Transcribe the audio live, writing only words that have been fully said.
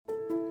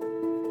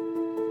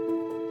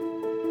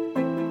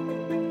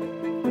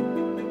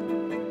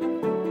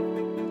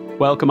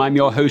Welcome, I'm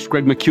your host,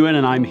 Greg McEwen,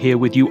 and I'm here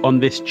with you on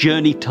this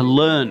journey to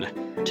learn.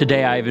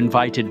 Today I've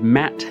invited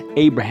Matt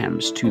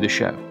Abrahams to the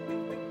show.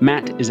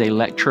 Matt is a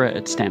lecturer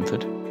at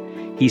Stanford.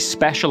 He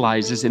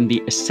specializes in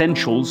the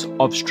essentials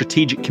of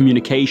strategic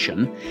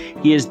communication.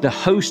 He is the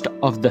host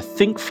of the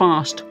Think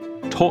Fast,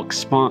 Talk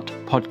Smart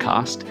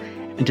podcast.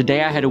 And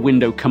today I had a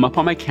window come up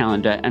on my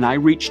calendar and I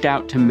reached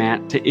out to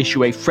Matt to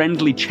issue a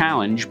friendly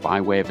challenge by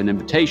way of an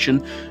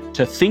invitation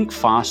to Think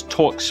Fast,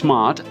 Talk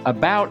Smart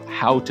about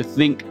how to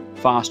think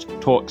fast,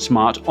 talk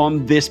smart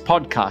on this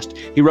podcast.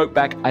 He wrote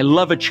back, "I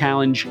love a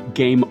challenge,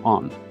 game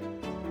on."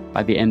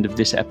 By the end of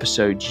this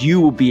episode,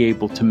 you will be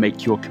able to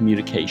make your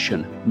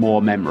communication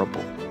more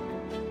memorable.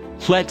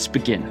 Let's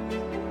begin.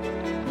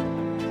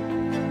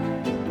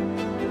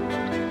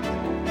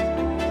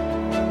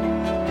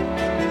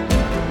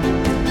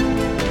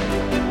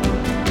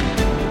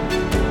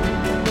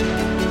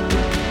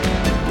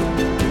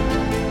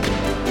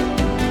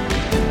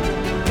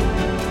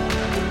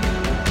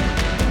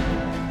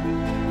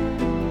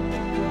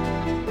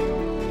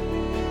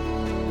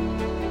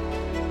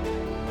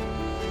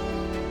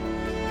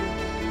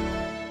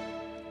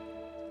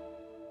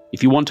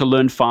 If you want to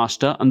learn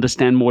faster,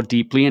 understand more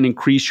deeply, and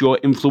increase your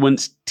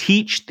influence,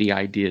 teach the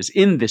ideas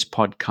in this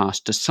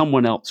podcast to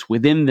someone else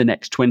within the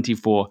next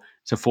 24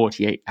 to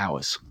 48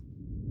 hours.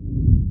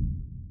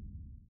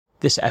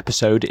 This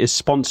episode is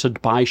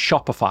sponsored by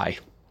Shopify.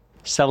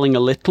 Selling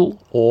a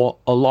little or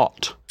a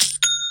lot.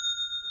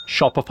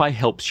 Shopify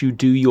helps you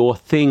do your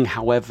thing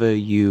however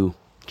you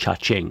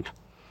cha-ching.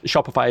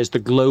 Shopify is the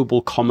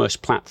global commerce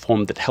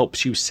platform that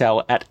helps you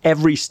sell at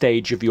every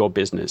stage of your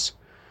business.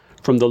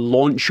 From the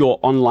launch your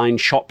online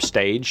shop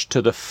stage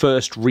to the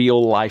first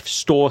real life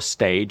store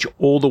stage,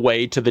 all the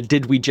way to the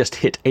did we just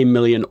hit 1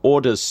 million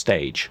orders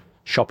stage,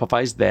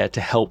 Shopify's there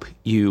to help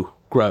you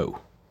grow.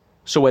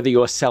 So whether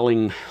you're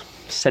selling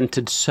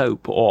scented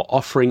soap or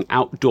offering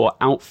outdoor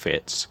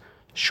outfits,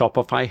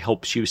 Shopify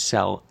helps you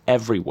sell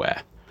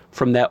everywhere.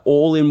 From their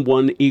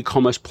all-in-one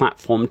e-commerce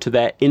platform to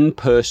their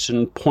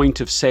in-person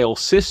point-of-sale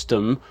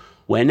system,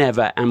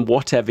 whenever and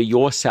whatever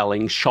you're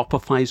selling,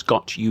 Shopify's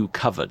got you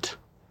covered.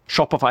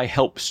 Shopify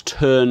helps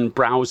turn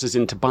browsers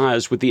into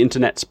buyers with the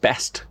internet's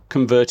best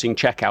converting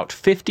checkout,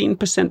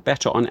 15%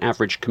 better on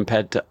average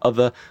compared to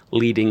other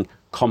leading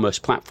commerce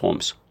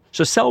platforms.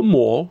 So sell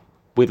more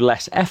with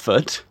less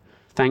effort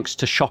thanks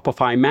to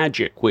Shopify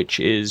Magic, which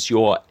is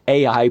your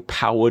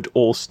AI-powered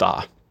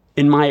all-star.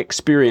 In my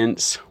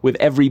experience with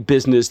every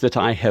business that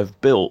I have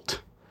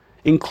built,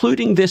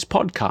 including this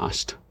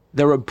podcast,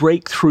 there are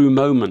breakthrough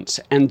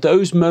moments, and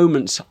those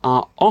moments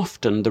are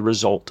often the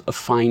result of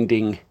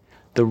finding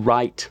the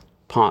right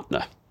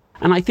partner.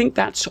 And I think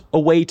that's a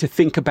way to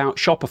think about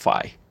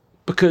Shopify,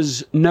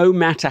 because no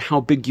matter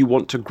how big you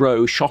want to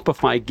grow,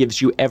 Shopify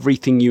gives you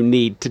everything you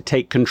need to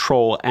take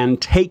control and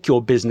take your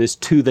business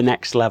to the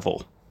next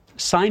level.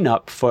 Sign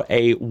up for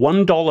a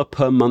 $1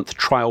 per month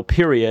trial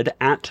period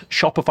at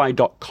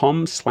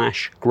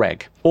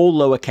shopify.com/Greg, all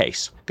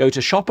lowercase. Go to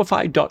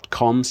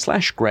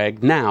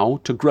shopify.com/Greg now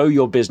to grow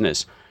your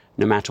business,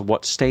 no matter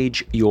what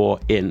stage you're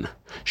in.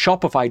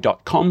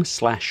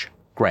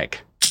 Shopify.com/Greg.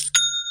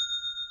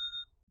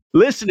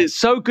 Listen, it's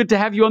so good to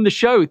have you on the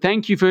show.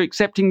 Thank you for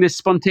accepting this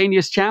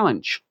spontaneous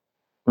challenge.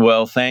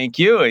 Well, thank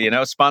you.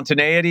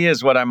 Spontaneity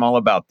is what I'm all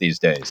about these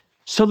days.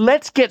 So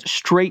let's get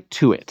straight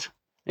to it.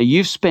 Now,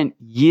 you've spent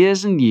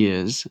years and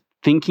years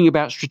thinking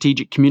about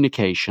strategic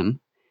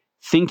communication,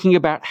 thinking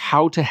about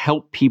how to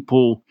help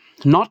people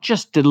not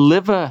just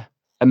deliver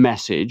a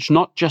message,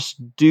 not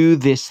just do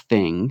this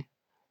thing,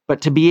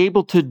 but to be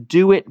able to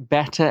do it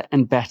better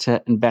and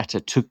better and better,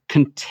 to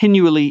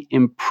continually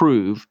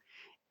improve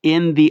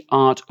in the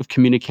art of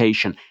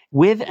communication,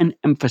 with an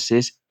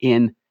emphasis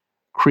in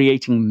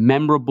creating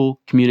memorable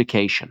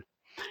communication.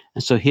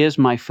 And so here's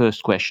my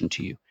first question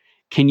to you.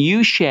 Can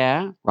you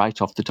share,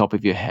 right off the top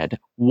of your head,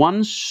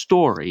 one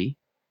story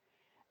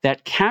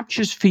that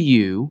captures for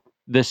you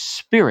the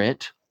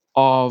spirit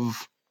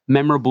of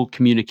memorable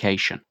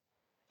communication?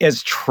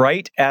 As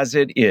trite as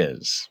it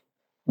is,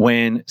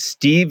 when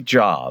Steve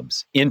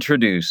Jobs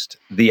introduced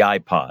the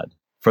iPod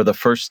for the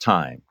first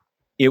time,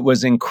 it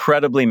was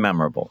incredibly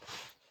memorable.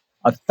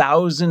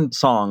 1,000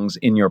 songs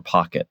in your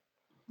pocket.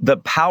 The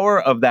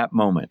power of that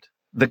moment,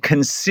 the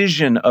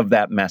concision of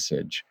that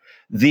message,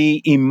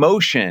 the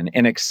emotion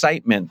and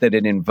excitement that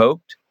it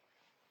invoked,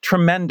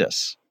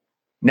 tremendous.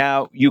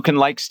 Now, you can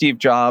like Steve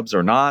Jobs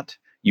or not,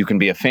 you can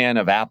be a fan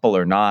of Apple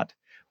or not,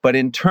 but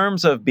in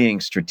terms of being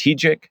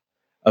strategic,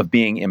 of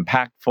being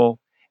impactful,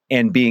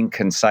 and being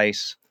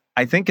concise,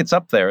 I think it's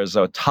up there as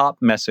a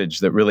top message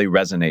that really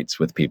resonates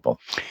with people.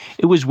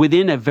 It was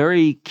within a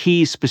very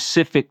key,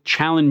 specific,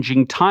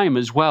 challenging time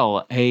as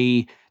well,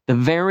 the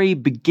very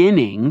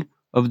beginning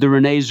of the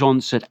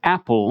Renaissance at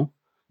Apple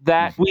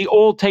that we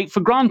all take for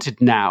granted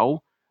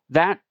now.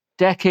 That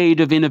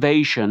decade of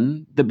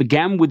innovation that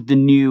began with the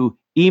new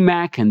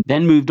eMac and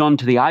then moved on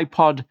to the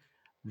iPod,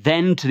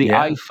 then to the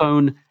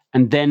iPhone,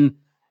 and then,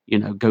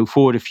 go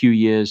forward a few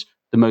years,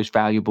 the most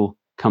valuable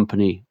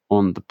company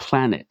on the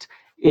planet.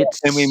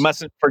 And we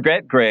mustn't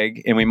forget,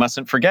 Greg,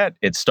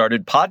 it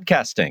started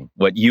podcasting,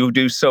 what you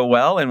do so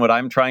well and what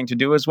I'm trying to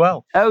do as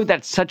well. Oh,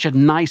 that's such a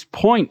nice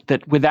point,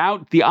 that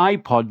without the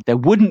iPod, there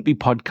wouldn't be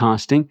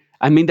podcasting.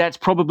 I mean, that's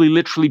probably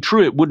literally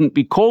true. It wouldn't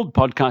be called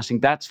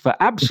podcasting, that's for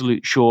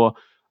absolute sure.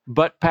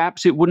 But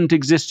perhaps it wouldn't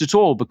exist at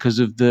all because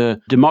of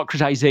the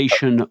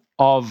democratization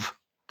of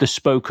the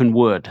spoken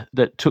word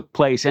that took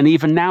place, and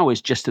even now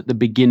is just at the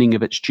beginning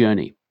of its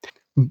journey.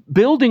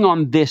 Building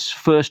on this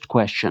first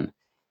question,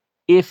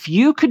 if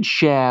you could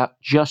share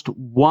just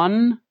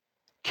one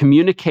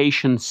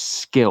communication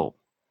skill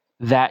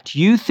that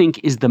you think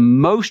is the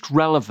most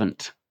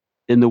relevant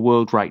in the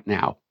world right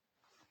now,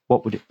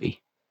 what would it be?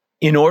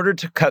 In order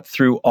to cut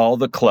through all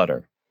the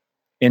clutter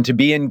and to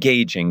be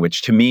engaging,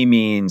 which to me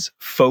means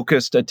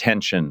focused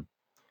attention,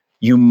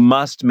 you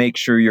must make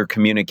sure your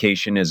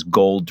communication is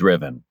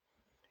goal-driven.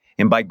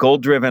 And by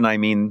goal-driven, I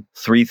mean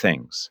three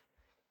things.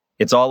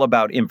 It's all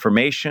about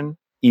information,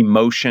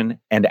 emotion,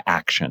 and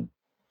action.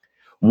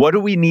 What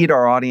do we need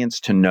our audience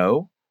to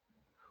know?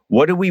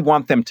 What do we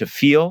want them to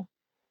feel?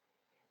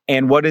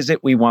 And what is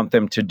it we want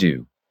them to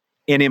do?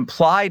 And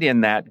implied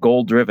in that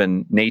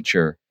goal-driven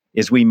nature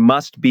is we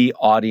must be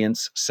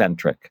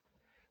audience-centric.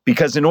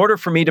 Because in order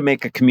for me to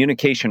make a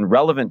communication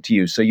relevant to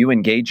you so you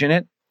engage in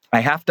it, I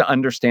have to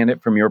understand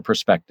it from your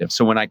perspective.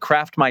 So when I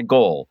craft my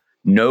goal,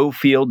 know,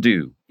 feel,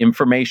 do,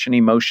 information,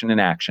 emotion, and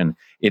action,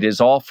 it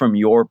is all from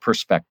your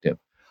perspective.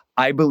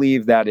 I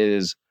believe that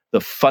is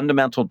the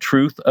fundamental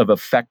truth of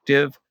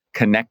effective,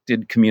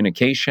 connected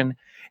communication.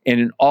 And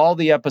in all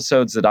the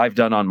episodes that I've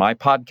done on my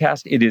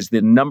podcast, it is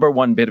the number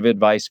one bit of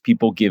advice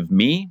people give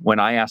me when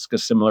I ask a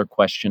similar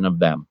question of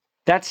them.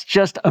 That's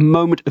just a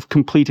moment of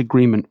complete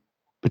agreement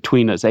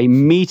between us, a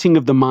meeting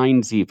of the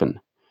minds even.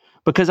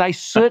 Because I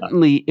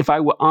certainly, if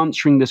I were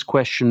answering this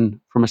question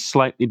from a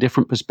slightly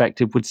different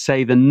perspective, would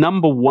say the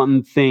number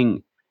one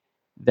thing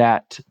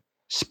that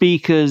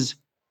speakers,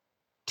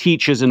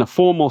 teachers in a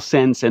formal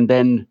sense, and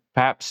then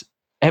perhaps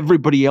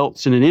everybody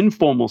else in an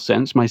informal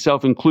sense,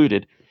 myself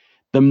included,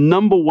 the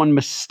number one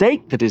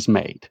mistake that is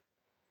made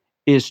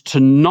is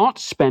to not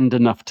spend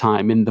enough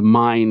time in the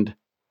mind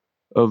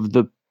of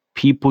the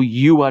people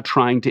you are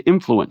trying to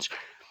influence.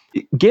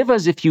 Give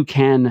us, if you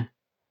can,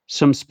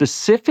 some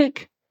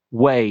specific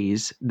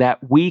ways that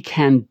we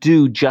can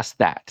do just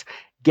that.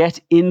 Get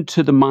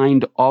into the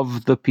mind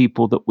of the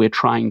people that we're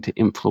trying to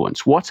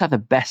influence. What are the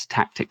best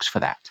tactics for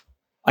that?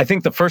 I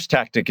think the first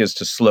tactic is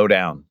to slow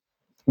down.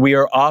 We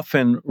are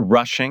often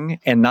rushing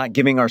and not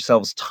giving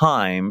ourselves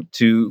time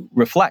to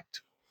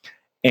reflect.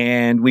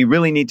 And we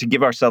really need to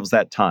give ourselves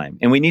that time.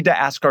 And we need to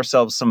ask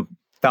ourselves some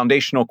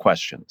foundational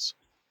questions.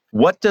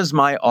 What does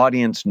my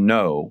audience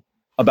know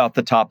about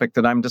the topic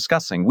that I'm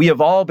discussing? We have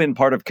all been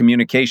part of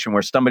communication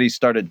where somebody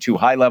started too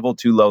high level,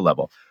 too low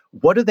level.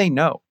 What do they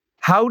know?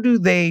 How do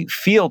they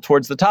feel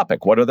towards the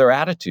topic? What are their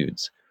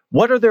attitudes?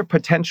 What are their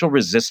potential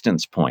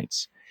resistance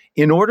points?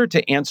 In order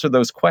to answer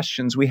those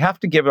questions, we have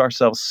to give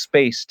ourselves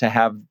space to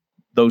have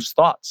those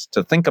thoughts,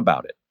 to think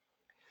about it.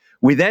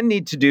 We then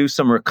need to do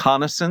some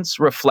reconnaissance,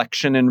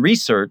 reflection, and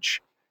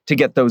research to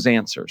get those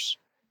answers.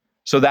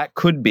 So that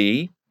could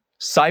be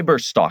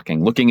cyber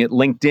stalking, looking at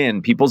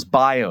LinkedIn, people's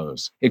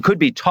bios. It could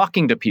be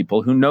talking to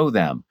people who know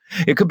them.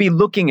 It could be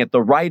looking at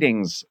the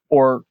writings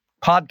or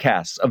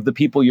podcasts of the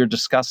people you're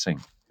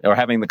discussing or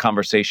having the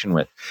conversation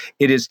with.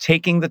 It is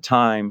taking the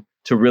time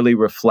to really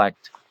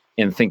reflect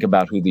and think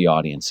about who the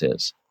audience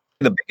is.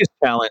 The biggest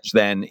challenge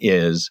then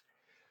is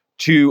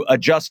to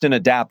adjust and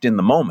adapt in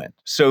the moment.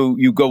 So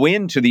you go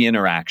into the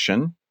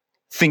interaction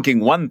thinking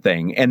one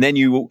thing, and then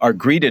you are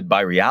greeted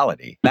by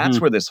reality. That's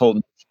where this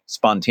whole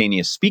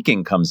spontaneous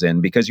speaking comes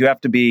in, because you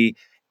have to be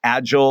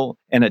agile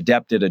and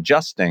adept at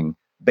adjusting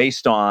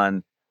based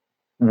on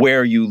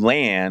where you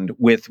land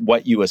with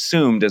what you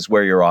assumed is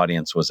where your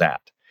audience was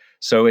at.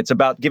 So it's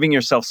about giving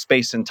yourself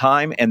space and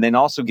time, and then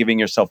also giving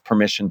yourself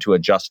permission to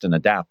adjust and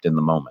adapt in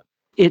the moment.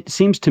 It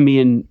seems to me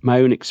in my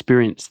own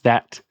experience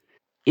that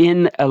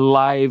in a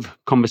live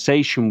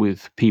conversation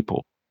with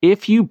people,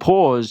 if you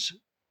pause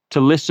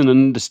to listen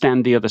and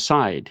understand the other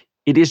side,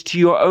 it is to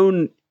your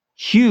own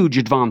huge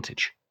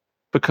advantage,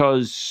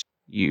 because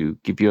you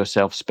give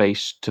yourself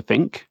space to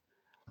think,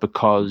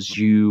 because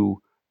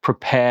you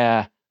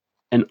prepare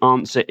an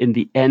answer in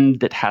the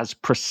end that has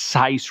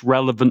precise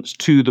relevance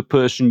to the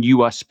person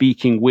you are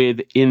speaking with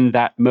in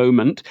that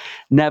moment.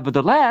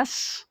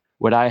 Nevertheless,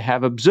 what I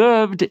have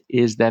observed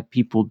is that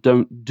people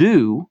don't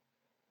do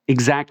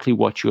exactly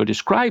what you're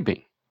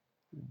describing.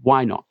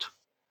 Why not?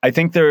 I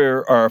think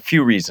there are a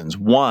few reasons.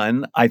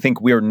 One, I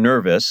think we're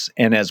nervous,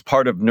 and as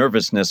part of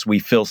nervousness, we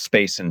fill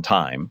space and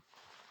time.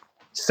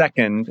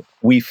 Second,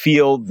 we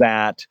feel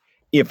that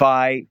if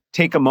I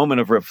take a moment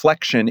of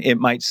reflection, it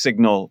might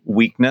signal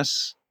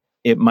weakness,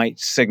 it might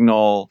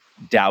signal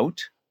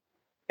doubt.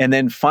 And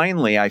then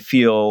finally, I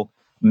feel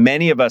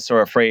many of us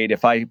are afraid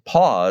if I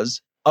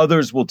pause,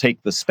 others will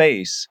take the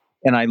space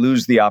and I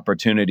lose the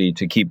opportunity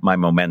to keep my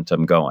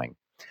momentum going.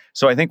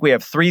 So I think we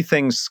have three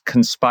things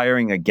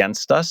conspiring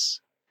against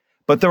us,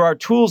 but there are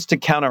tools to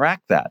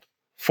counteract that.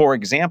 For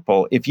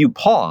example, if you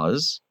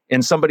pause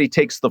and somebody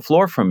takes the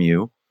floor from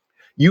you,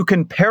 you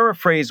can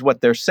paraphrase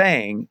what they're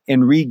saying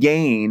and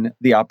regain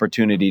the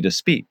opportunity to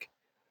speak.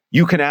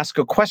 You can ask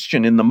a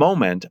question in the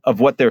moment of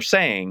what they're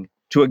saying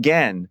to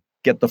again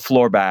get the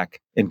floor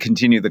back and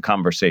continue the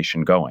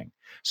conversation going.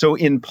 So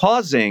in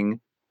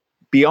pausing,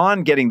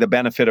 beyond getting the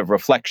benefit of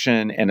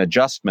reflection and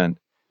adjustment,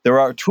 there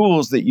are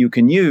tools that you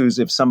can use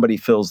if somebody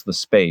fills the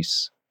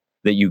space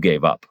that you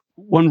gave up.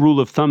 One rule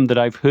of thumb that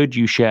I've heard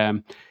you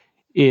share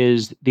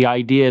is the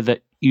idea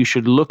that you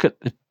should look at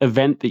the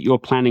event that you're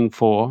planning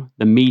for,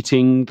 the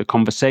meeting, the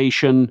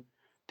conversation,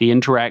 the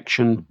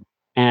interaction,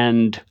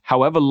 and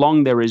however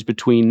long there is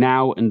between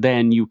now and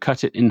then, you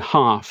cut it in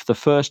half. The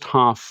first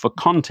half for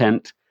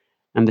content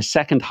and the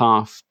second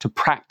half to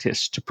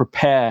practice, to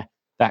prepare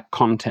that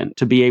content,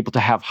 to be able to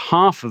have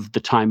half of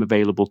the time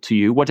available to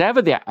you,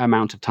 whatever the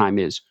amount of time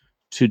is,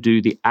 to do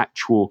the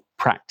actual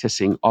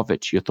practicing of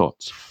it. Your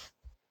thoughts?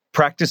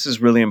 Practice is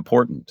really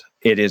important.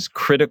 It is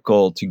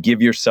critical to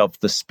give yourself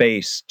the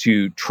space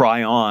to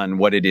try on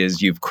what it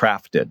is you've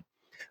crafted.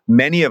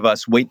 Many of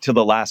us wait till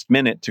the last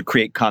minute to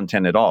create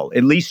content at all.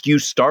 At least you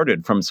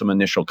started from some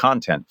initial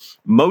content.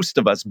 Most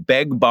of us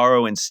beg,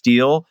 borrow, and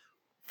steal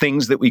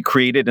things that we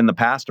created in the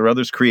past or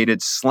others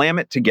created, slam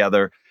it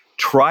together,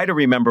 try to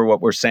remember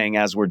what we're saying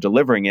as we're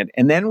delivering it,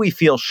 and then we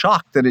feel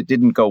shocked that it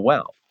didn't go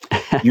well.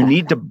 You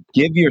need to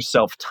give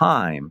yourself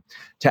time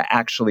to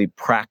actually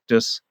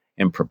practice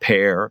and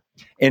prepare.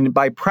 And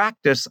by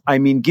practice, I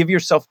mean, give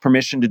yourself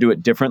permission to do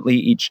it differently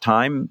each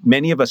time.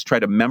 Many of us try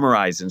to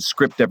memorize and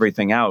script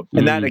everything out.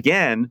 And that,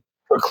 again,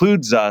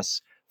 precludes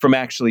us from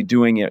actually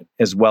doing it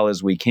as well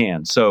as we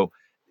can. So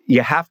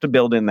you have to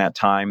build in that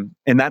time.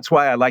 And that's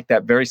why I like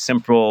that very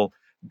simple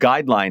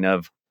guideline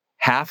of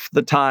half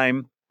the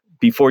time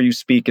before you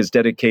speak is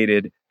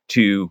dedicated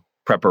to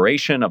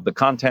preparation of the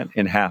content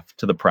and half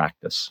to the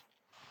practice.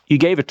 You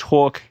gave a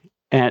talk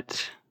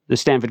at the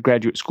Stanford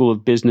Graduate School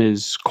of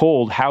Business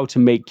called How to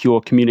Make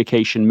Your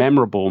Communication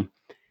Memorable.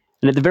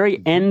 And at the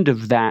very end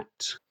of that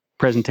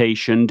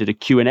presentation, did a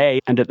Q&A,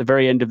 and at the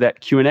very end of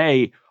that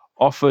Q&A,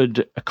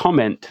 offered a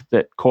comment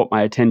that caught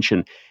my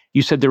attention.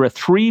 You said there are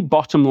 3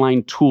 bottom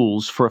line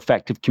tools for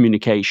effective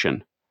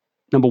communication.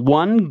 Number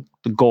 1,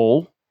 the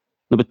goal.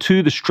 Number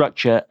 2, the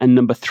structure. And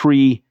number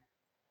 3,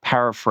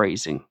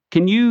 paraphrasing.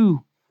 Can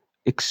you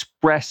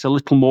express a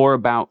little more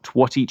about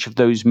what each of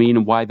those mean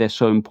and why they're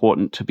so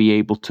important to be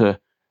able to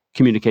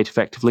communicate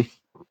effectively?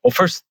 Well,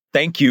 first,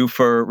 thank you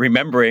for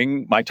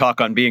remembering my talk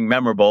on being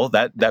memorable.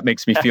 That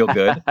makes me feel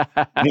good.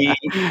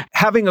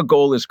 Having a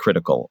goal is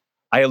critical.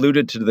 I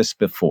alluded to this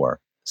before.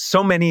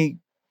 So many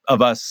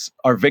of us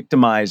are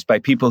victimized by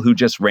people who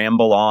just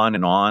ramble on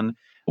and on.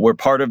 We're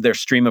part of their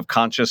stream of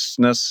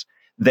consciousness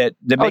that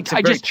makes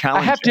it very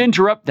challenging. I have to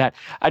interrupt that.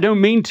 I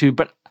don't mean to,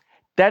 but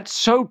that's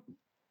so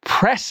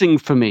pressing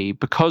for me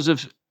because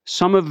of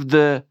some of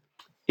the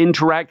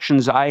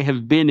interactions I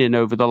have been in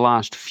over the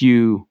last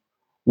few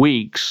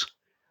weeks,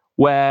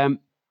 where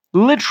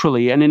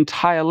literally an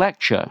entire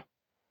lecture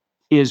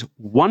is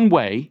one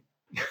way,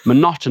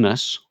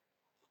 monotonous,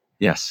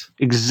 yes,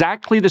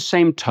 exactly the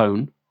same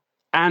tone,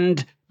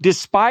 and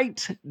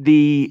despite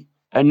the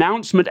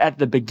announcement at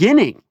the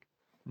beginning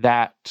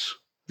that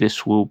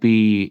this will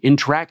be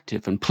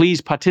interactive and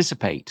please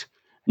participate,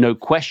 no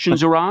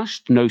questions are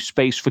asked, no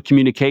space for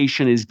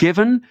communication is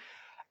given,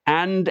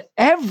 and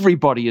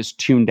everybody is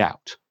tuned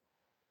out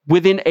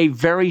within a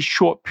very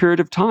short period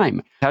of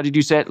time. How did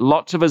you say it?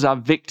 Lots of us are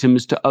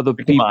victims to other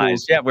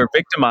people's... Yeah, we're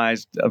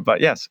victimized,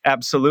 but yes,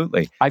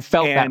 absolutely. I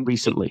felt that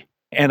recently.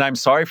 And I'm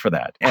sorry for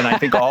that. And I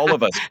think all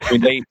of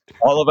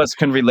us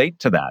can relate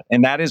to that.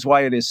 And that is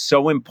why it is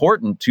so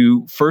important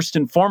to, first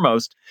and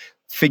foremost,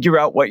 figure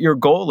out what your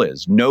goal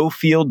is. Know,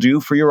 feel, do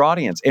for your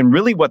audience. And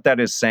really what that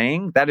is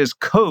saying, that is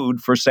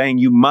code for saying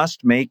you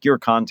must make your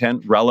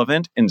content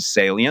relevant and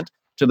salient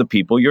to the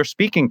people you're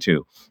speaking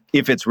to.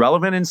 If it's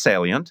relevant and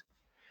salient,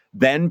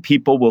 then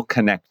people will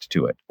connect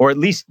to it, or at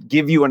least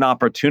give you an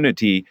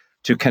opportunity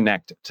to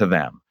connect to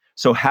them.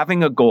 So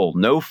having a goal,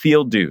 know,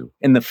 feel, do.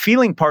 And the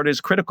feeling part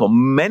is critical.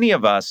 Many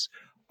of us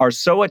are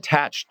so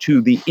attached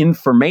to the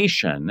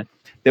information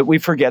that we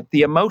forget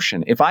the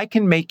emotion. If I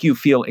can make you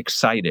feel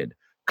excited,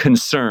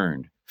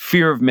 concerned,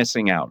 fear of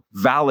missing out,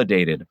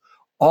 validated,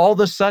 all of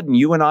a sudden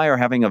you and I are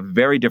having a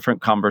very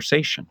different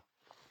conversation.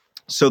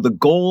 So the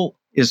goal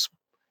is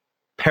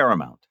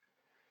paramount.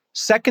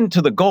 Second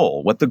to the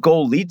goal, what the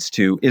goal leads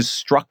to is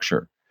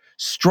structure.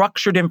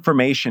 Structured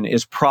information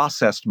is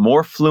processed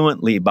more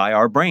fluently by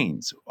our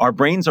brains. Our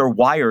brains are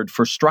wired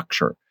for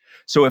structure.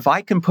 So if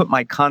I can put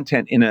my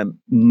content in a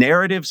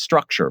narrative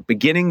structure,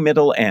 beginning,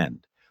 middle,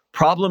 end,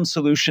 problem,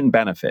 solution,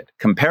 benefit,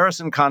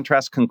 comparison,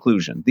 contrast,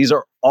 conclusion, these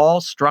are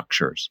all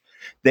structures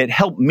that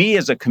help me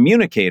as a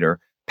communicator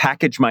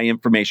package my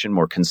information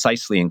more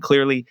concisely and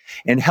clearly,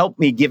 and help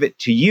me give it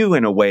to you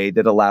in a way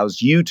that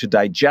allows you to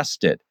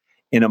digest it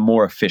in a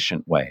more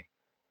efficient way.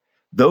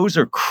 Those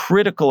are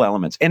critical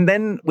elements. And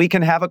then we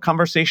can have a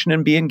conversation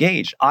and be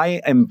engaged.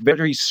 I am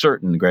very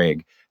certain,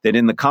 Greg, that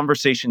in the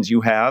conversations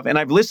you have, and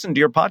I've listened to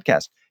your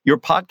podcast, your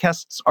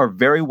podcasts are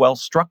very well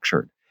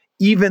structured,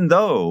 even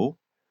though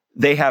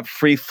they have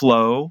free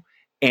flow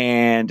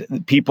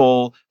and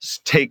people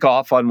take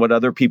off on what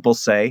other people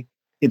say.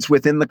 It's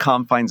within the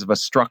confines of a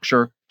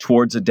structure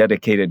towards a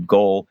dedicated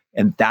goal,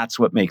 and that's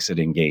what makes it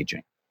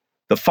engaging.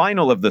 The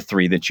final of the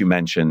three that you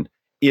mentioned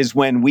is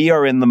when we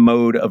are in the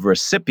mode of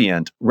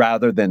recipient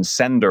rather than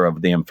sender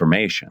of the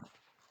information.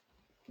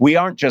 We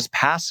aren't just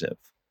passive.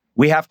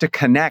 We have to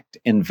connect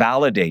and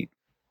validate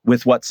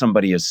with what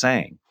somebody is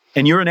saying.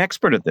 And you're an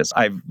expert at this.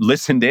 I've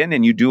listened in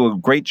and you do a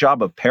great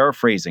job of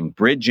paraphrasing,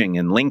 bridging,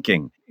 and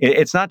linking.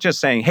 It's not just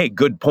saying, hey,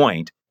 good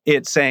point.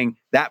 It's saying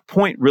that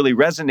point really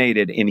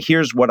resonated and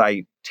here's what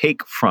I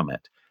take from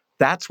it.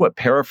 That's what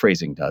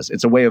paraphrasing does.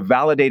 It's a way of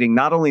validating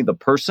not only the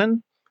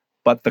person,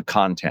 but the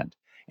content.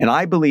 And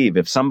I believe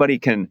if somebody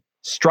can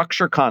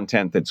structure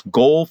content that's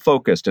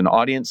goal-focused and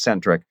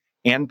audience-centric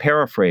and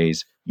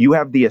paraphrase, you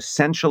have the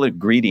essential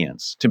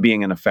ingredients to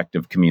being an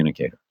effective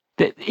communicator.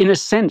 In a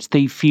sense,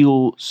 they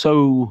feel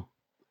so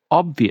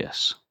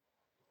obvious,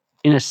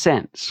 in a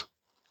sense,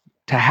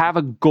 to have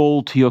a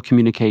goal to your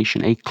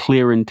communication, a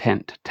clear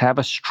intent, to have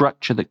a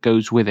structure that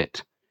goes with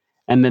it.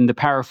 And then the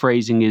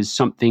paraphrasing is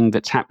something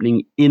that's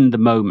happening in the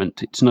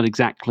moment. It's not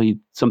exactly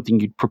something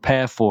you'd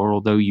prepare for,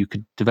 although you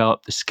could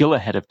develop the skill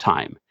ahead of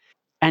time.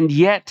 And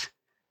yet,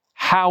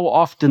 how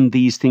often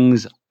these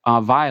things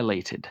are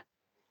violated,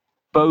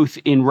 both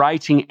in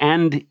writing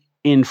and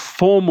in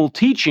formal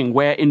teaching,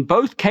 where in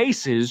both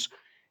cases,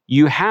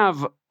 you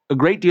have a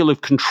great deal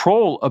of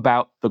control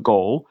about the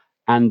goal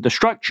and the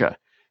structure.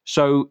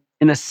 So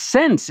in a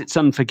sense, it's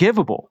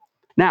unforgivable.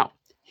 Now,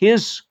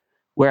 here's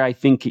where I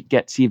think it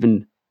gets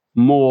even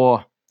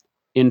more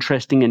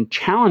interesting and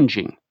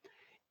challenging,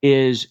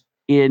 is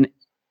in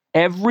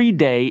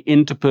everyday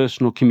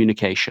interpersonal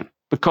communication.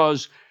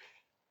 Because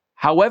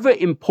however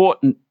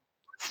important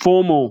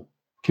formal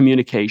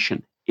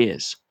communication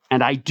is,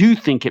 and I do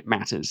think it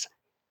matters,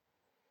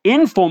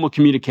 informal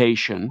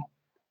communication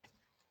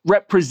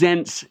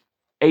represents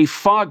a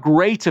far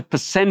greater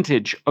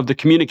percentage of the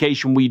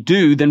communication we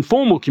do than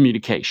formal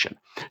communication.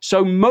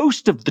 So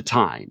most of the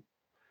time,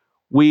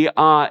 we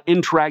are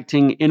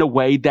interacting in a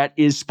way that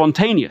is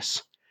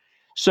spontaneous.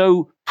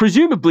 So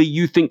presumably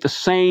you think the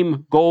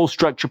same goal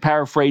structure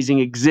paraphrasing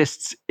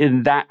exists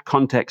in that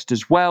context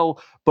as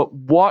well, but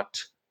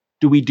what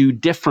do we do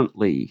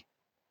differently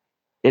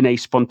in a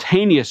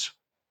spontaneous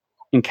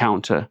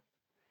encounter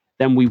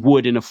than we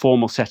would in a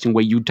formal setting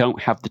where you don't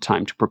have the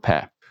time to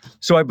prepare?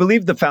 So I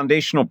believe the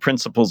foundational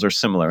principles are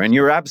similar. And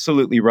you're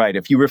absolutely right.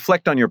 If you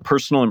reflect on your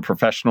personal and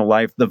professional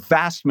life, the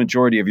vast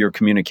majority of your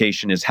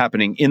communication is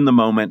happening in the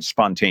moment,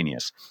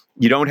 spontaneous.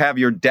 You don't have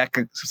your deck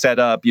set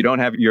up. You don't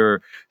have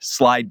your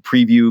slide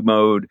preview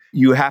mode.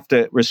 You have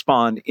to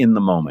respond in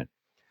the moment.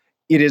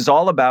 It is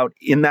all about,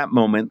 in that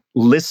moment,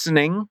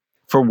 listening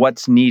for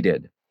what's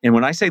needed. And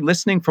when I say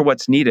listening for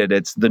what's needed,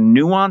 it's the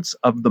nuance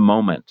of the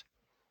moment.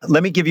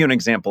 Let me give you an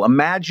example.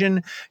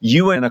 Imagine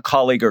you and a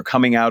colleague are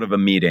coming out of a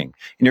meeting,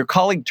 and your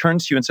colleague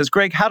turns to you and says,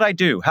 Greg, how'd I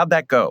do? How'd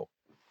that go?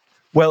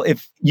 Well,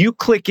 if you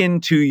click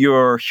into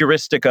your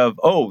heuristic of,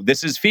 oh,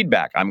 this is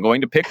feedback, I'm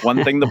going to pick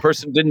one thing the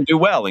person didn't do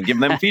well and give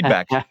them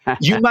feedback,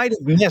 you might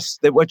have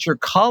missed that what your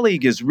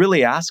colleague is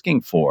really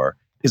asking for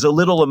is a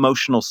little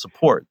emotional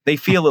support. They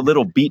feel a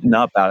little beaten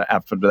up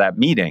after that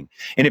meeting.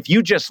 And if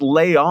you just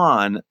lay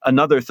on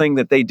another thing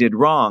that they did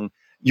wrong,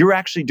 you're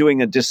actually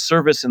doing a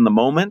disservice in the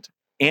moment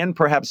and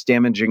perhaps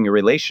damaging your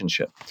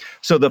relationship.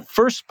 So the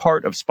first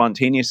part of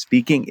spontaneous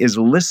speaking is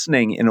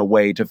listening in a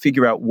way to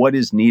figure out what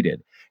is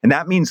needed. And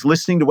that means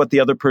listening to what the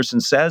other person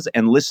says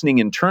and listening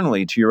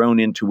internally to your own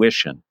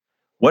intuition.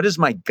 What does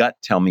my gut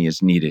tell me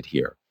is needed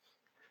here?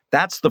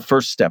 That's the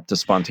first step to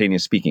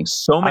spontaneous speaking.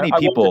 So many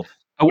people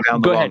go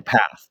down the wrong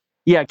path.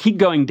 Yeah, keep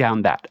going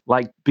down that.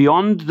 Like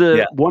beyond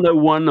the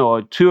 101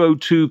 or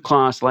 202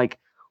 class, like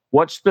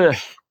what's the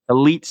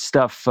elite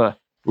stuff for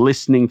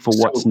listening for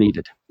what's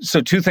needed? So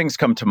two things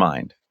come to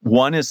mind.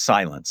 One is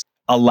silence.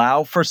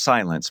 Allow for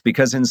silence,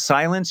 because in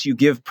silence, you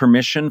give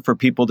permission for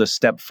people to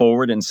step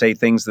forward and say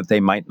things that they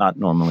might not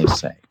normally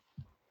say.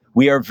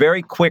 We are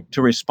very quick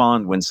to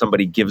respond when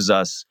somebody gives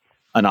us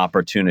an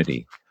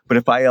opportunity. But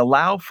if I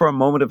allow for a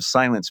moment of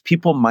silence,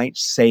 people might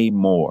say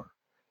more.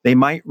 They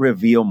might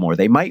reveal more.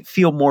 They might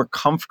feel more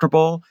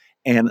comfortable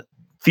and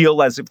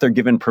feel as if they're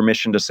given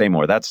permission to say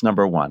more. That's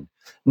number one.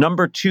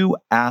 Number two,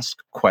 ask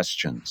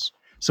questions.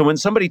 So when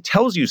somebody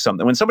tells you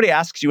something, when somebody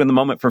asks you in the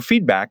moment for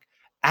feedback,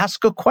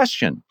 ask a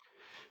question.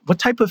 What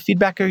type of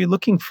feedback are you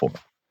looking for?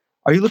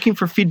 Are you looking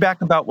for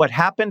feedback about what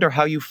happened or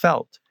how you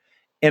felt?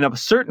 And a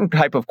certain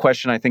type of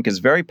question I think is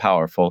very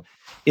powerful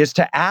is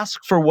to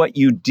ask for what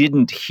you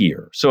didn't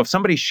hear. So if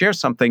somebody shares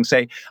something,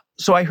 say,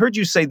 so I heard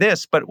you say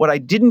this, but what I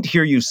didn't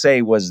hear you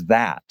say was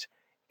that.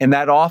 And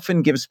that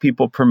often gives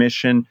people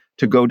permission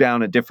to go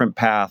down a different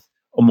path.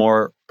 A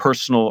more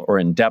personal or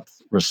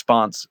in-depth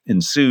response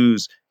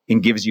ensues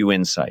and gives you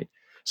insight.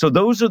 So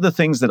those are the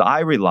things that I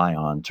rely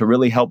on to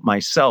really help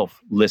myself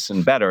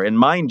listen better. And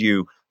mind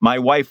you, My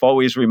wife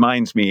always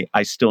reminds me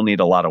I still need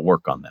a lot of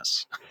work on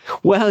this.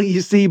 Well,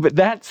 you see, but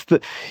that's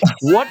the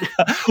what.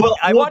 Well,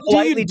 I will What do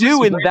you politely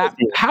do in disagree with that?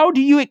 you. How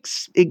do you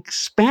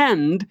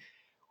expand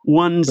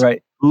one's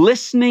Right.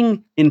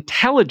 listening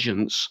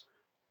intelligence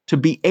to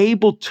be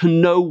able to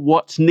know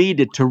what's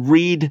needed to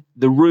read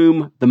the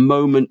room, the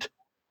moment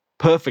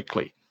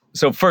perfectly?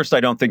 So first, I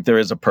don't think there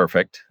is a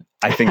perfect.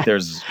 I think there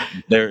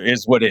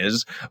is what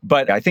is.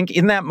 But I think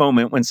in that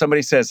moment when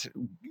somebody says,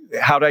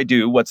 how'd I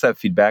do? What's that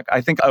feedback?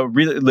 I think a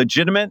really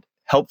legitimate,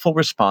 helpful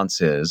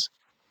response is,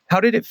 how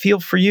did it feel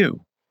for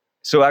you?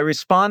 So I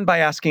respond by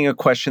asking a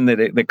question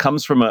that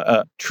comes from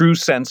a true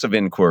sense of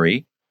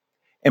inquiry.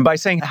 And by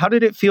saying, how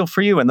did it feel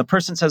for you? And the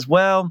person says,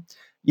 well,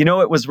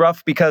 it was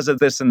rough because of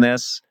this and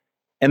this.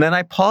 And then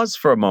I pause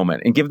for a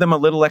moment and give them a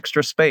little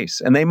extra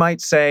space. And they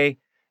might say,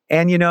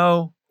 and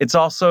it's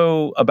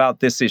also about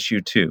this issue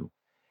too.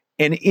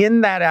 And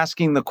in that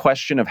asking the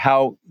question of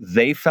how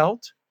they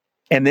felt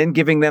and then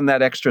giving them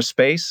that extra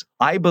space,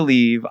 I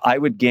believe I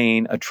would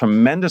gain a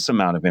tremendous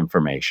amount of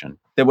information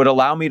that would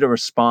allow me to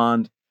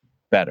respond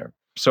better.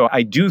 So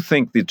I do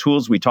think the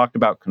tools we talked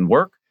about can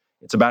work.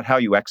 It's about how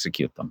you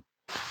execute them.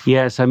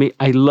 Yes, I mean,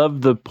 I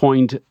love the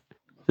point,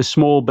 the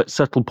small but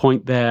subtle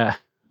point there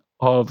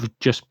of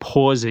just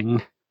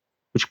pausing,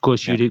 which of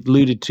course Yeah. you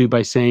alluded to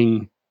by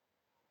saying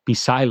be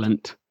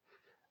silent,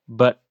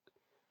 but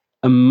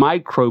a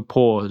micro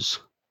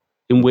pause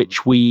in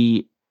which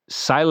we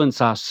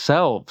silence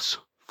ourselves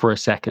for a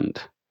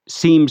second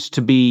seems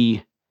to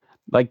be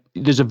like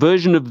there's a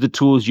version of the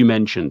tools you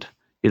mentioned,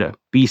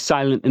 be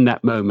silent in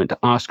that moment,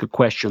 ask a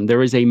question.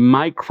 There is a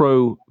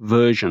micro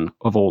version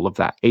of all of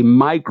that, a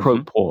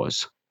micro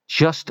pause,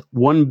 just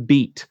one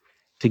beat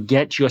to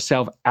get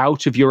yourself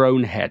out of your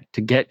own head,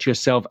 to get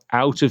yourself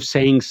out of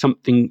saying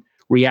something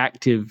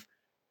reactive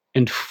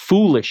and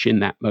foolish in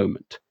that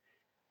moment.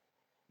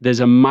 There's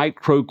a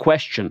micro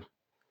question.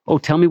 Oh,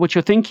 tell me what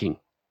you're thinking.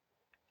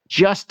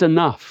 Just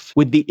enough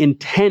with the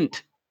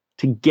intent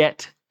to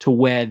get to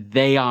where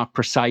they are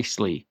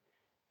precisely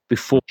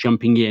before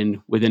jumping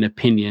in with an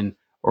opinion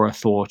or a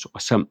thought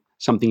or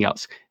something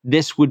else.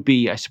 This would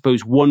be, I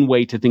suppose, one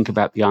way to think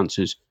about the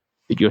answers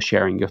that you're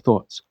sharing your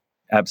thoughts.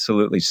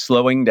 Absolutely.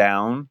 Slowing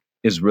down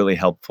is really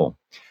helpful.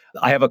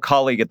 I have a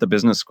colleague at the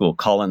business school,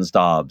 Collins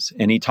Dobbs,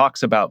 and he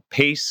talks about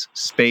pace,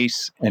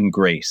 space, and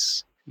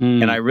grace.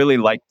 And I really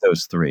like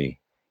those three.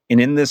 And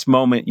in this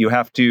moment, you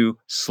have to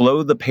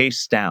slow the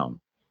pace down,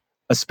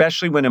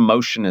 especially when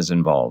emotion is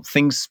involved.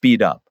 Things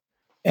speed up.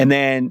 And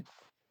then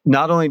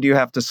not only do you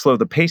have to slow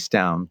the pace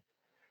down,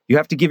 you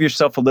have to give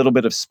yourself a little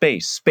bit of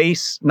space.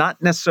 Space,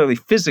 not necessarily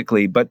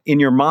physically, but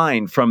in your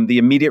mind from the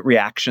immediate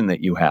reaction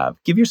that you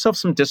have. Give yourself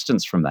some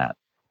distance from that.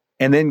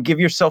 And then give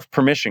yourself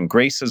permission.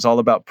 Grace is all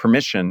about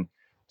permission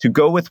to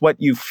go with what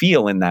you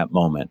feel in that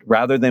moment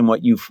rather than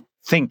what you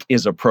think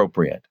is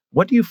appropriate.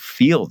 What do you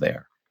feel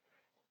there?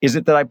 Is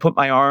it that I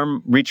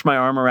reach my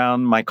arm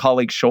around my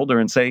colleague's shoulder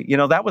and say,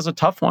 that was a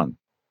tough one,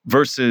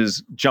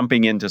 versus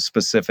jumping into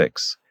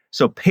specifics?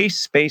 So pace,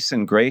 space,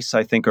 and grace,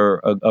 I think,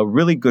 are a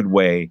really good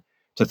way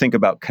to think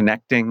about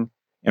connecting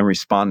and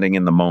responding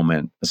in the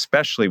moment,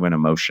 especially when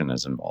emotion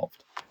is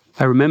involved.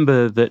 I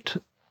remember that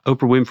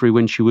Oprah Winfrey,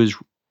 when she was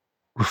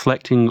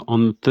reflecting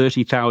on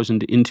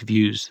 30,000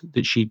 interviews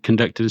that she'd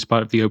conducted as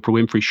part of the Oprah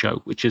Winfrey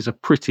Show, which is a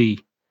pretty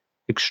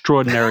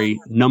extraordinary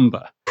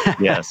number.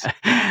 Yes.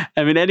 I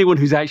mean, anyone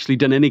who's actually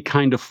done any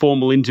kind of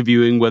formal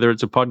interviewing, whether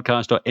it's a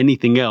podcast or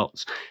anything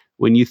else,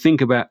 when you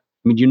think about,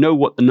 you know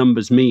what the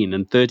numbers mean,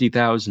 and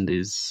 30,000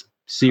 is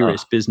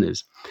serious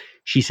business.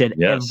 She said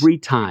Yes. every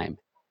time,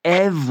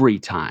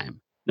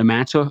 no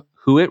matter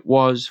who it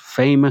was,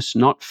 famous,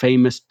 not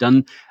famous,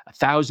 done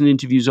 1,000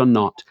 interviews or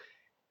not,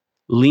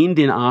 leaned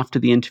in after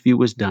the interview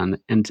was done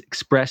and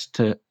expressed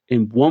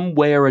in one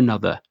way or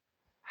another,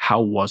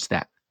 how was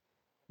that?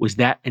 Was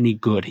that any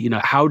good?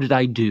 How did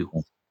I do?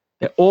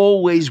 They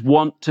always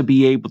want to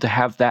be able to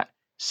have that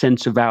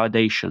sense of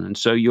validation. And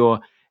so your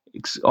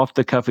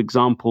off-the-cuff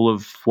example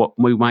of what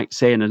we might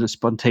say in a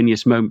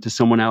spontaneous moment to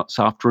someone else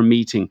after a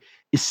meeting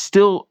is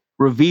still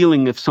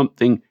revealing of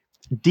something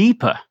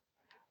deeper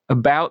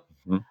about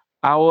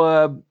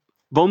our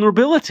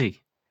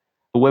vulnerability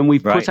when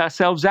we've put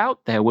ourselves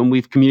out there, when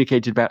we've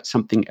communicated about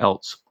something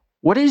else.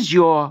 What is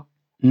your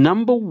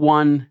number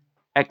one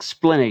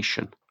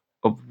explanation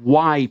of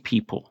why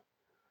people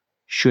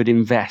should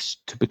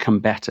invest to become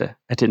better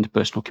at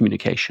interpersonal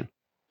communication?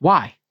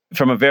 Why?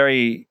 From a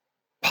very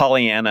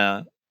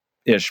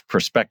Pollyanna-ish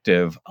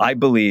perspective, I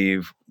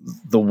believe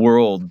the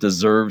world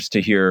deserves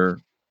to hear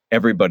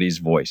everybody's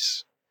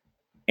voice.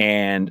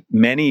 And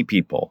many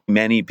people,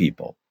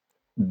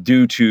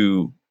 due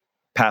to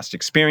past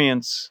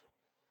experience,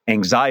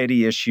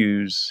 anxiety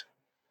issues,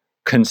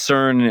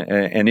 concern,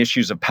 and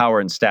issues of power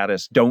and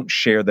status, don't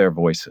share their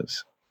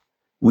voices.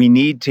 We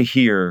need to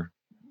hear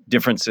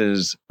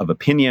differences of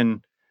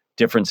opinion,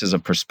 differences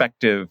of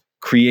perspective,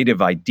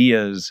 creative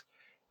ideas.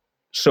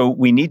 So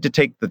we need to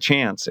take the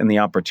chance and the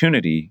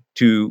opportunity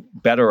to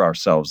better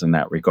ourselves in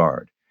that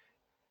regard.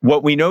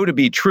 What we know to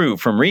be true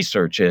from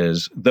research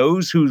is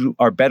those who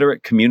are better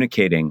at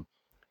communicating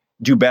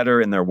do better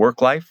in their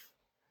work life,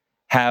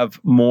 have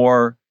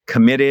more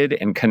committed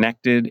and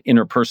connected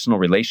interpersonal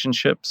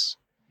relationships,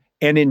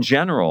 and in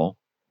general,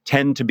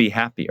 tend to be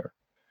happier.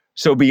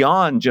 So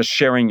beyond just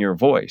sharing your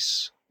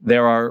voice,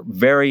 there are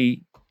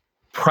very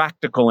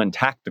practical and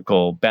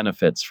tactical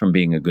benefits from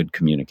being a good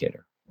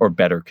communicator or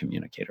better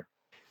communicator.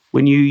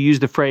 When you use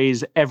the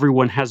phrase,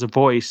 everyone has a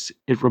voice,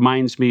 it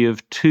reminds me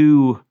of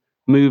two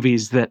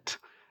movies that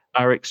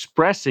are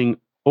expressing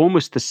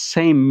almost the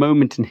same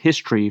moment in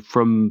history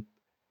from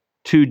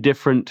two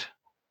different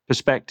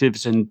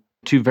perspectives and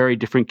two very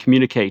different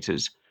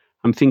communicators.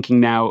 I'm thinking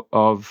now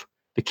of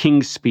The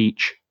King's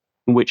Speech,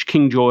 in which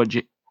King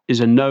George is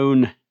a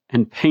known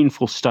and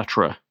painful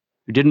stutterer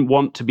who didn't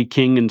want to be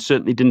king and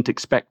certainly didn't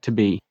expect to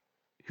be,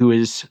 who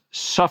is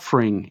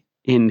suffering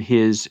in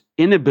his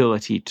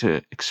inability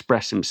to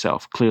express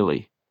himself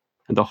clearly.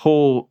 And the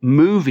whole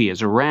movie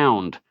is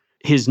around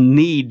his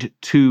need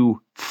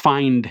to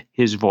find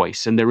his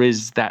voice. And there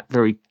is that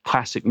very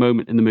classic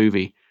moment in the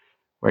movie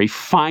where he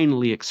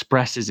finally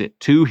expresses it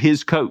to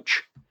his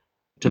coach,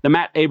 to the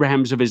Matt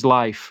Abrahams of his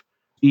life.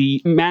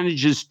 He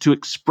manages to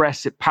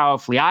express it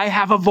powerfully. I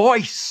have a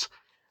voice.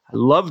 I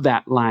love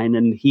that line.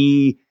 And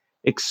he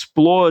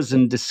explores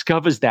and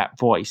discovers that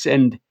voice.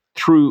 And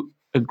through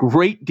a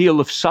great deal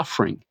of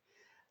suffering,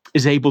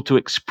 is able to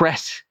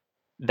express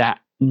that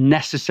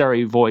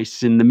necessary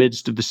voice in the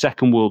midst of the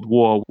Second World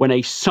War when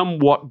a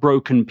somewhat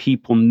broken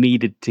people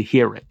needed to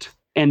hear it.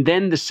 And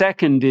then the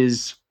second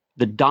is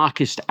The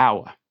Darkest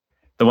Hour.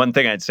 The one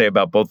thing I'd say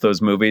about both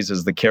those movies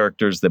is the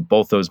characters that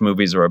both those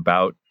movies are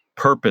about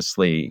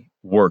purposely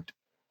worked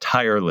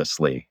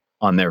tirelessly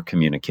on their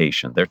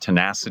communication. Their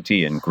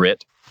tenacity and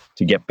grit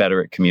to get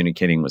better at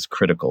communicating was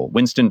critical.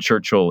 Winston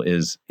Churchill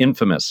is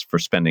infamous for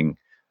spending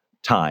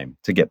time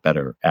to get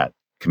better at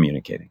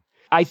communicating.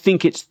 I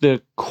think it's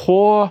the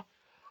core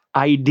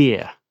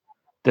idea,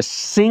 the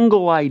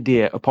single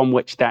idea upon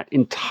which that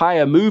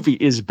entire movie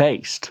is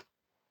based.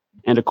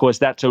 And of course,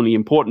 that's only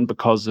important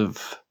because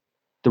of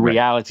the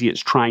reality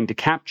it's trying to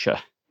capture,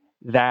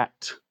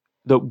 that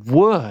the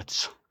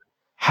words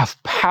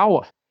have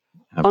power,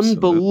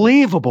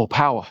 unbelievable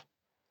power.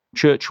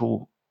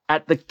 Churchill,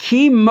 at the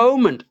key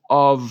moment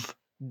of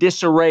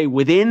disarray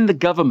within the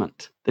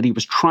government that he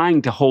was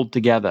trying to hold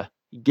together,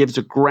 he gives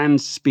a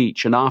grand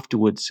speech, and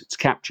afterwards, it's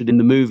captured in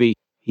the movie,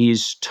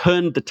 he's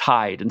turned the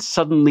tide, and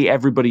suddenly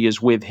everybody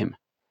is with him.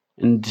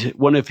 And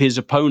one of his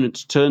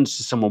opponents turns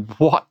to someone,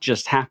 what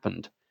just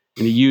happened?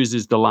 And he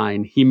uses the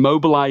line, he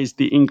mobilized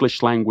the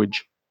English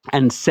language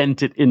and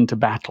sent it into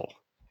battle.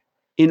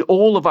 In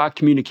all of our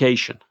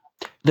communication,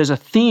 there's a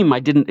theme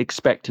I didn't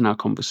expect in our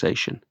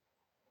conversation,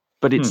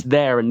 but it's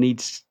there and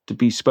needs to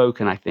be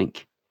spoken, I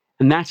think.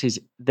 And that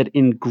is that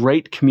in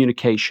great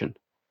communication,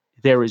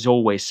 there is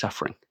always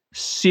suffering.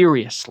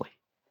 Seriously.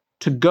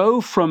 To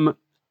go from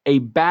a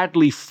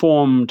badly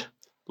formed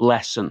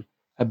lesson,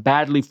 a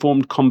badly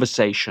formed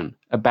conversation,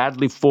 a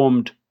badly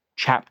formed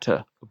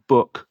chapter, a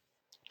book,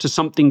 to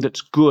something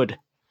that's good,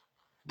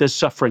 there's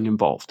suffering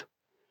involved.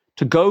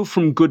 To go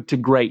from good to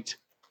great,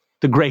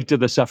 the greater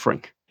the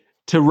suffering.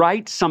 To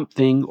write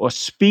something or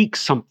speak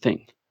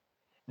something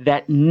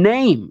that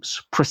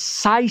names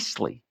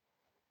precisely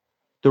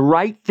the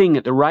right thing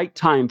at the right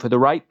time for the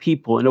right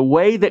people in a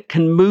way that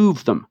can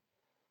move them,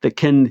 that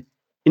can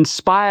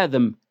inspire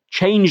them,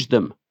 change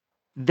them.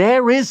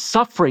 There is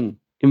suffering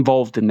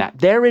involved in that.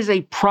 There is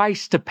a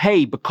price to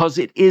pay because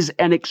it is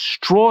an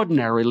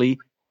extraordinarily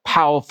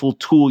powerful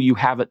tool you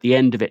have at the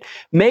end of it.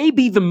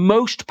 Maybe the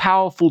most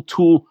powerful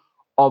tool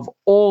of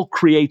all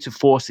creative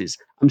forces.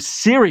 I'm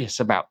serious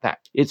about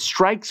that. It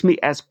strikes me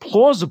as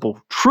plausible,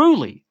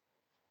 truly,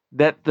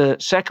 that the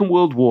Second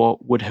World War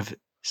would have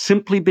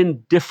simply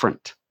been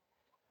different,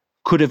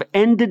 could have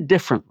ended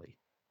differently,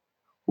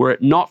 were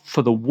it not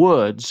for the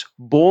words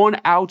born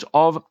out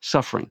of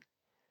suffering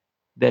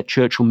that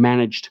Churchill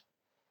managed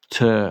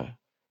to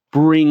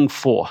bring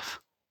forth.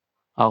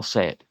 I'll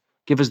say it.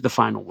 Give us the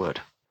final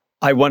word.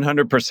 I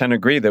 100%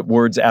 agree that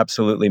words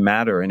absolutely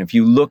matter. And if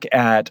you look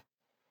at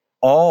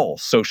all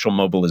social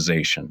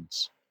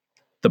mobilizations,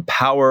 the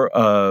power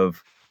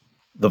of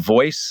the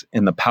voice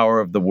and the power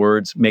of the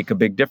words make a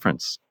big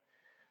difference.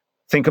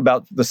 Think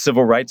about the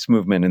civil rights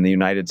movement in the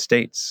United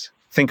States.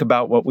 Think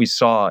about what we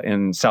saw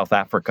in South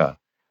Africa.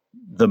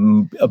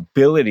 The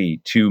ability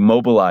to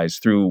mobilize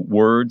through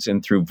words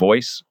and through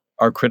voice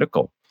are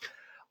critical.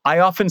 I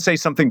often say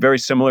something very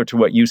similar to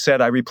what you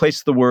said. I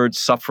replace the word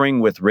suffering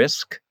with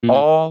risk.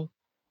 All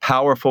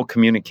powerful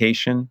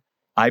communication,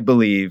 I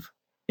believe,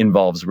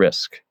 involves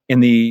risk.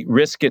 And the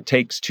risk it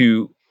takes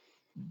to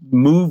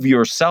move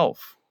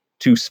yourself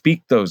to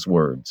speak those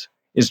words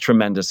is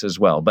tremendous as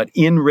well. But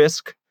in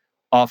risk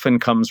often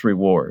comes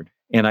reward.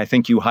 And I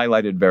think you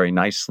highlighted very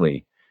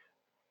nicely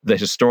the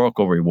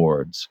historical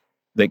rewards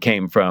that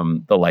came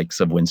from the likes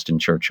of Winston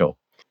Churchill.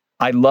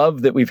 I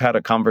love that we've had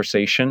a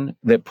conversation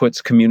that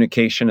puts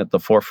communication at the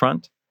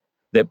forefront,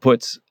 that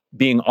puts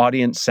being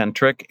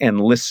audience-centric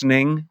and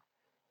listening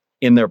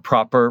in their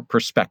proper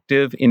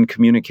perspective in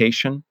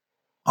communication.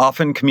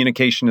 Often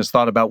communication is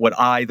thought about what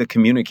I, the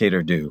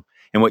communicator, do.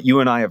 And what you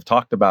and I have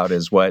talked about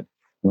is what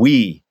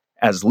we,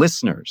 as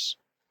listeners,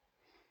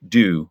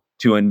 do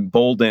to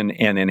embolden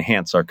and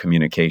enhance our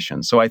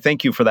communication. So I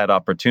thank you for that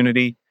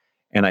opportunity,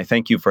 and I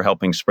thank you for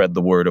helping spread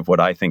the word of what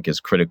I think is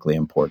critically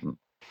important.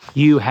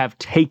 You have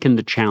taken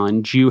the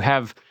challenge. You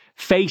have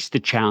faced the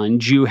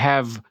challenge. You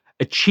have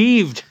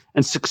achieved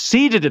and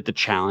succeeded at the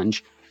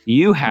challenge.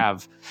 You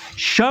have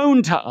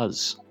shown to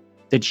us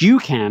that you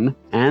can,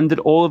 and that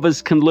all of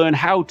us can learn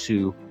how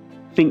to,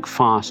 think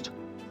fast,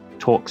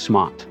 talk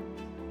smart.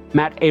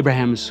 Matt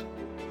Abrahams,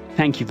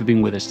 thank you for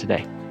being with us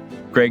today.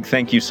 Greg,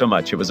 thank you so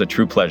much. It was a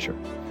true pleasure.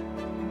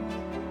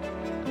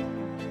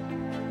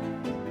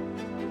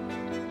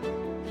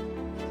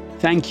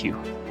 Thank you.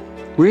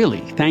 Really,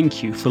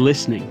 thank you for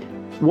listening.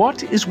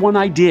 What is one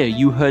idea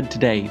you heard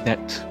today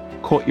that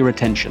caught your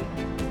attention?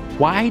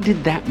 Why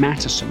did that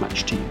matter so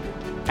much to you?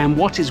 And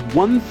what is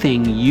one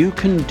thing you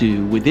can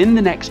do within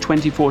the next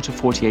 24 to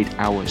 48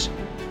 hours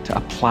to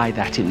apply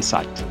that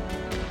insight?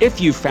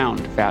 If you found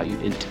value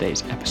in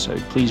today's episode,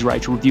 please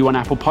write a review on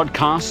Apple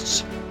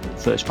Podcasts.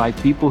 The first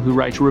 5 people who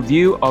write a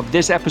review of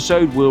this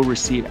episode will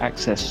receive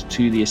access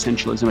to the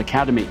Essentialism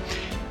Academy.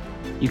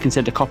 You can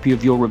send a copy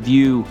of your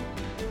review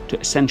to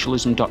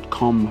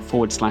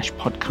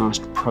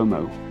essentialism.com/podcast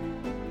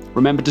promo.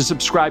 Remember to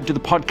subscribe to the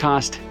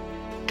podcast.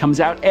 It comes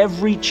out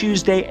every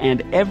Tuesday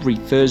and every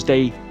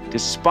Thursday,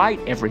 despite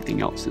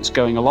everything else that's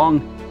going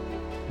along.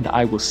 And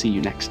I will see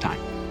you next time.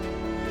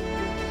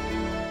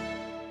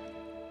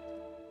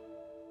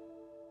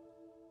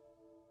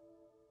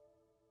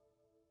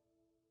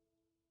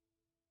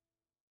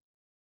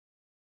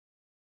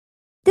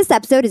 This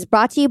episode is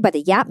brought to you by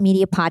the Yap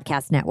Media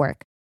Podcast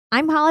Network.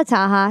 I'm Hala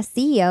Taha,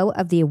 CEO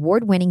of the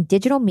award-winning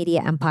digital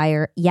media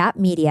empire, Yap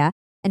Media,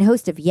 and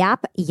host of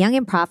Yap Young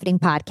and Profiting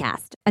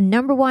Podcast, a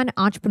 #1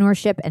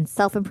 entrepreneurship and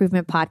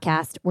self-improvement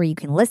podcast where you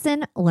can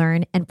listen,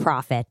 learn, and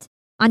profit.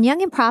 On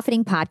Young and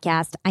Profiting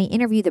Podcast, I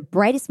interview the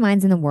brightest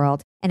minds in the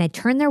world, and I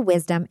turn their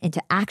wisdom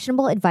into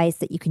actionable advice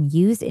that you can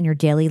use in your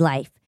daily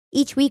life.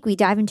 Each week, we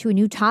dive into a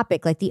new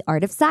topic like the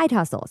art of side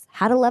hustles,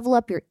 how to level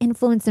up your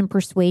influence and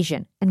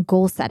persuasion, and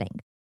goal setting.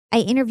 I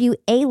interview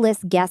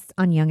A-list guests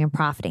on Young and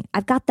Profiting.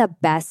 I've got the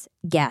best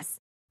guests,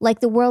 like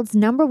the world's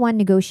 #1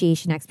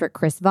 negotiation expert,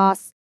 Chris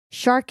Voss,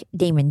 Shark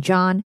Damon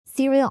John,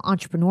 serial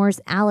entrepreneurs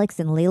Alex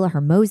and Layla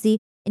Hermosi,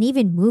 and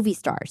even movie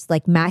stars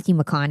like Matthew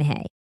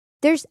McConaughey.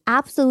 There's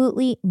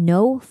absolutely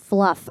no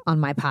fluff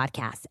on my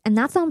podcast, and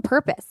that's on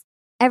purpose.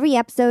 Every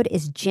episode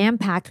is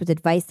jam-packed with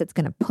advice that's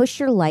going to push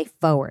your life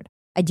forward.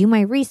 I do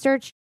my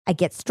research, I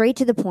get straight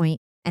to the point,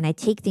 and I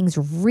take things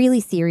really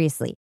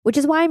seriously, which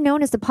is why I'm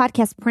known as the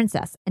podcast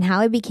princess and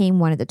how I became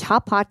one of the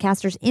top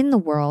podcasters in the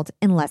world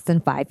in less than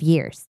 5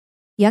 years.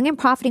 Young and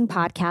Profiting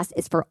Podcast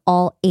is for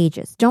all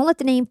ages. Don't let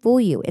the name fool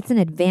you. It's an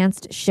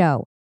advanced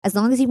show. As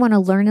long as you want to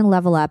learn and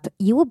level up,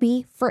 you will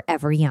be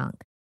forever young.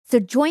 So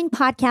join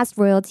Podcast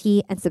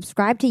Royalty and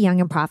subscribe to Young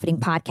and Profiting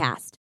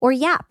Podcast, or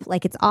YAP,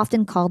 like it's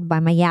often called by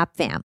my YAP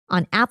fam,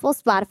 on Apple,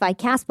 Spotify,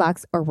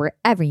 CastBox, or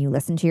wherever you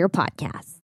listen to your podcasts.